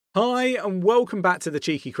Hi, and welcome back to the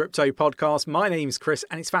Cheeky Crypto Podcast. My name's Chris,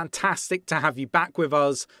 and it's fantastic to have you back with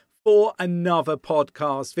us for another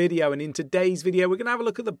podcast video. And in today's video, we're going to have a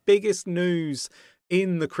look at the biggest news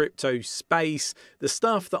in the crypto space, the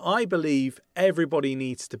stuff that I believe everybody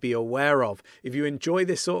needs to be aware of. If you enjoy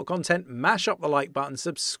this sort of content, mash up the like button,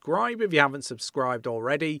 subscribe if you haven't subscribed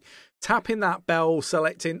already, tap in that bell,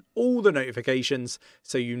 selecting all the notifications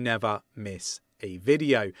so you never miss a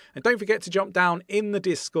video. And don't forget to jump down in the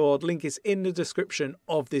Discord. Link is in the description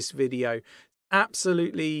of this video.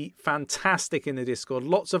 Absolutely fantastic in the Discord.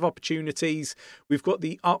 Lots of opportunities. We've got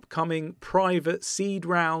the upcoming private seed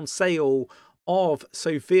round sale of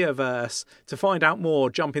Sophiaverse. To find out more,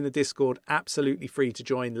 jump in the Discord. Absolutely free to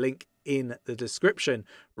join. Link in the description.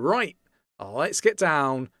 Right, let's get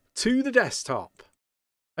down to the desktop.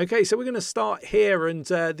 Okay, so we're going to start here, and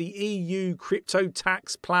the EU crypto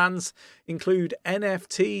tax plans include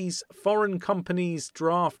NFTs, foreign companies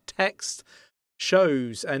draft text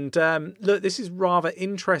shows. And look, this is rather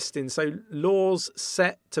interesting. So laws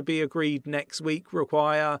set to be agreed next week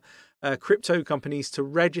require crypto companies to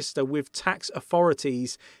register with tax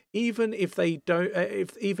authorities, even if they don't,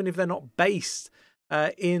 even if they're not based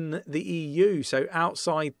in the EU, so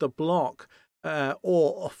outside the bloc.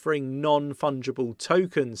 Or offering non-fungible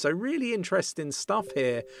tokens. So really interesting stuff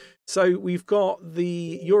here. So we've got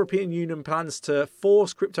the European Union plans to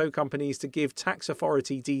force crypto companies to give tax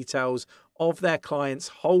authority details of their clients'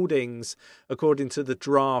 holdings, according to the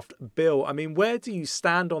draft bill. I mean, where do you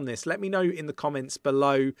stand on this? Let me know in the comments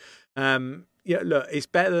below. Yeah, look, it's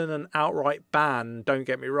better than an outright ban, don't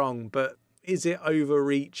get me wrong, but is it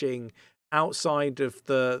overreaching? Outside of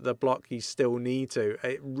the block, you still need to.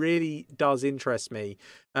 It really does interest me.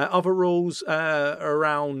 Other rules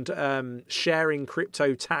around sharing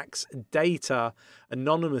crypto tax data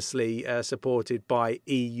anonymously, supported by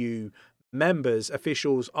EU members.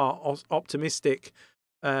 Officials are optimistic.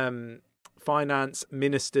 Finance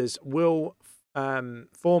ministers will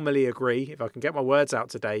formally agree, if I can get my words out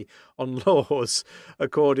today, on laws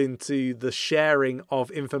according to the sharing of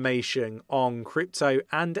information on crypto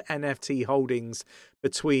and NFT holdings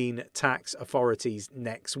between tax authorities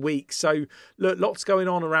next week. So look, lots going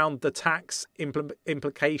on around the tax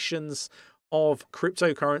implications of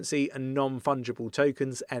cryptocurrency and non-fungible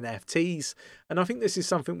tokens, NFTs. And I think this is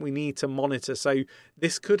something we need to monitor. So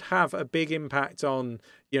this could have a big impact on,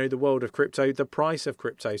 the world of crypto, the price of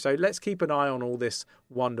crypto. So let's keep an eye on all this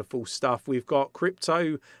wonderful stuff. We've got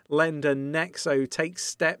crypto lender Nexo takes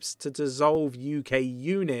steps to dissolve UK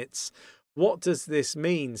units. What does this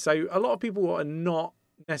mean? So a lot of people are not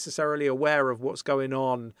necessarily aware of what's going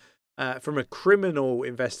on from a criminal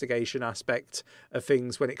investigation aspect of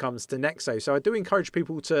things when it comes to Nexo. So I do encourage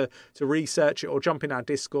people to research it or jump in our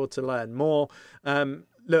Discord to learn more.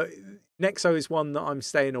 Look, Nexo is one that I'm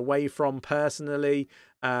staying away from personally.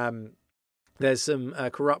 There's some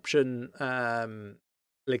corruption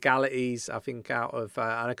legalities, I think, out of,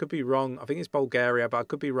 and I could be wrong, I think it's Bulgaria, but I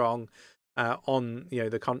could be wrong on,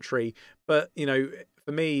 the country. But,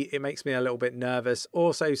 for me, it makes me a little bit nervous.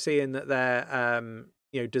 Also seeing that they're,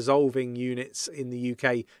 dissolving units in the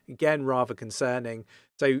UK, again, rather concerning.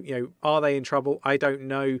 So, are they in trouble? I don't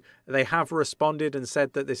know. They have responded and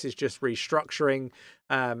said that this is just restructuring.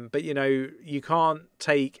 But, you can't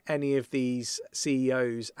take any of these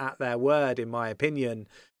CEOs at their word, in my opinion.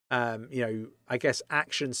 I guess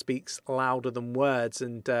action speaks louder than words.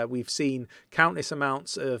 And we've seen countless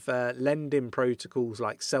amounts of lending protocols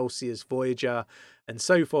like Celsius, Voyager, and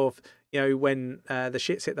so forth. When the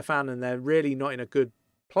shit's hit the fan and they're really not in a good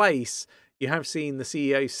place, you have seen the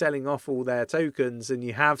CEO selling off all their tokens, and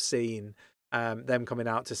you have seen them coming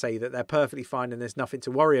out to say that they're perfectly fine and there's nothing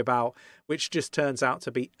to worry about, which just turns out to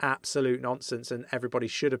be absolute nonsense, and everybody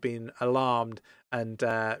should have been alarmed and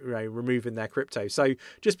removing their crypto. So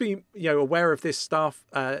just be aware of this stuff.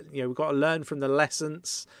 We've got to learn from the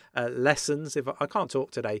lessons. If I can't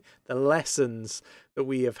talk today, the lessons that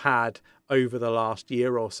we have had over the last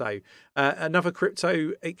year or so. Another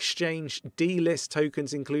crypto exchange delist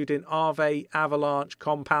tokens, including Aave, Avalanche,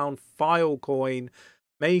 Compound, Filecoin,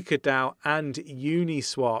 MakerDAO, and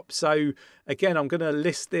Uniswap. So again, I'm going to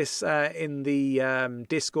list this in the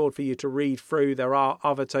Discord for you to read through. There are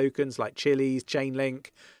other tokens like Chiliz,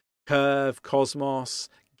 Chainlink, Curve, Cosmos,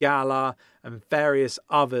 Gala, and various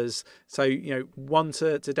others. So, one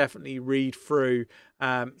to definitely read through.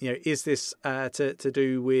 Is this to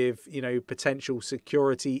do with, potential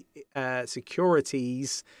securities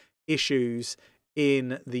issues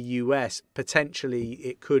in the US. Potentially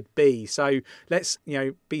it could be. So let's,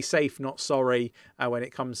 be safe, not sorry when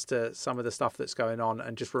it comes to some of the stuff that's going on,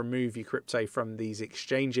 and just remove your crypto from these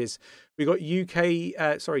exchanges. We've got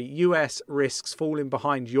US risks falling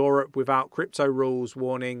behind Europe without crypto rules,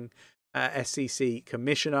 warning SEC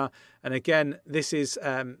commissioner. And again, this is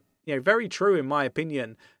very true in my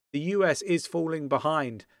opinion. The US is falling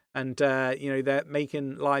behind, and they're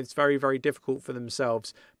making lives very, very difficult for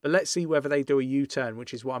themselves. But let's see whether they do a U-turn,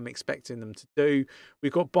 which is what I'm expecting them to do.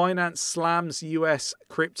 We've got Binance slams US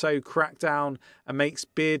crypto crackdown and makes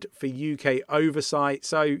bid for UK oversight.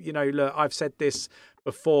 So, look, I've said this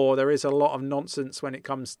before. There is a lot of nonsense when it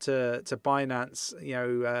comes to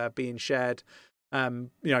Binance, being shared.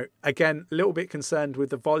 Again, a little bit concerned with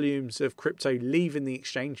the volumes of crypto leaving the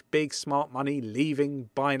exchange, big smart money leaving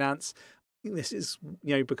Binance. I think this is,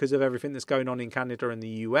 because of everything that's going on in Canada and the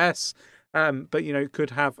US. But, could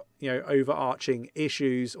have, overarching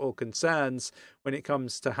issues or concerns when it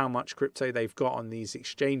comes to how much crypto they've got on these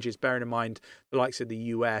exchanges. Bearing in mind, the likes of the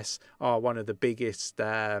US are one of the biggest,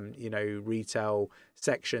 retail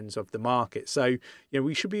sections of the market. So,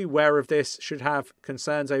 we should be aware of this, should have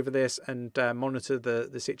concerns over this, and monitor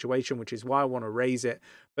the situation, which is why I want to raise it.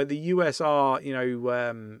 But the US are,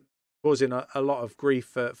 causing a lot of grief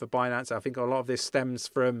for Binance. I think a lot of this stems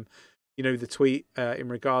from, the tweet in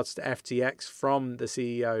regards to FTX from the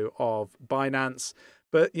CEO of Binance.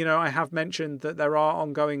 But, I have mentioned that there are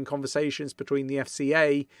ongoing conversations between the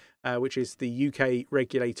FCA, which is the UK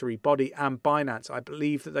regulatory body, and Binance. I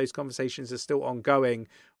believe that those conversations are still ongoing,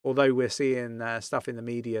 although we're seeing stuff in the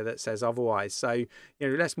media that says otherwise. So,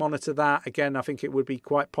 let's monitor that. Again, I think it would be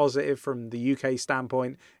quite positive from the UK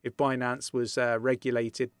standpoint if Binance was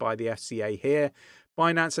regulated by the FCA here.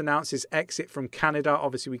 Binance announces exit from Canada.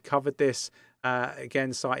 Obviously, we covered this,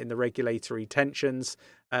 again, citing the regulatory tensions.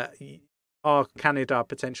 Are Canada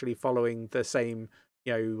potentially following the same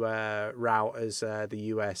route as the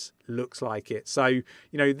US? Looks like it. So,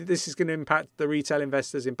 this is going to impact the retail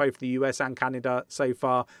investors in both the US and Canada so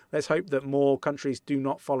far. Let's hope that more countries do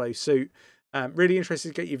not follow suit. Really interested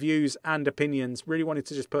to get your views and opinions. Really wanted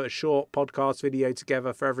to just put a short podcast video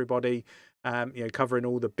together for everybody, covering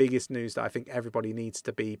all the biggest news that I think everybody needs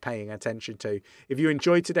to be paying attention to. If you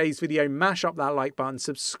enjoyed today's video, mash up that like button,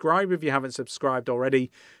 subscribe if you haven't subscribed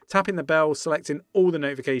already, tapping the bell, selecting all the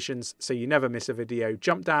notifications so you never miss a video.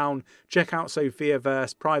 Jump down, check out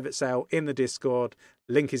Sophiaverse private sale in the Discord.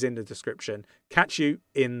 Link is in the description. Catch you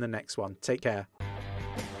in the next one. Take care.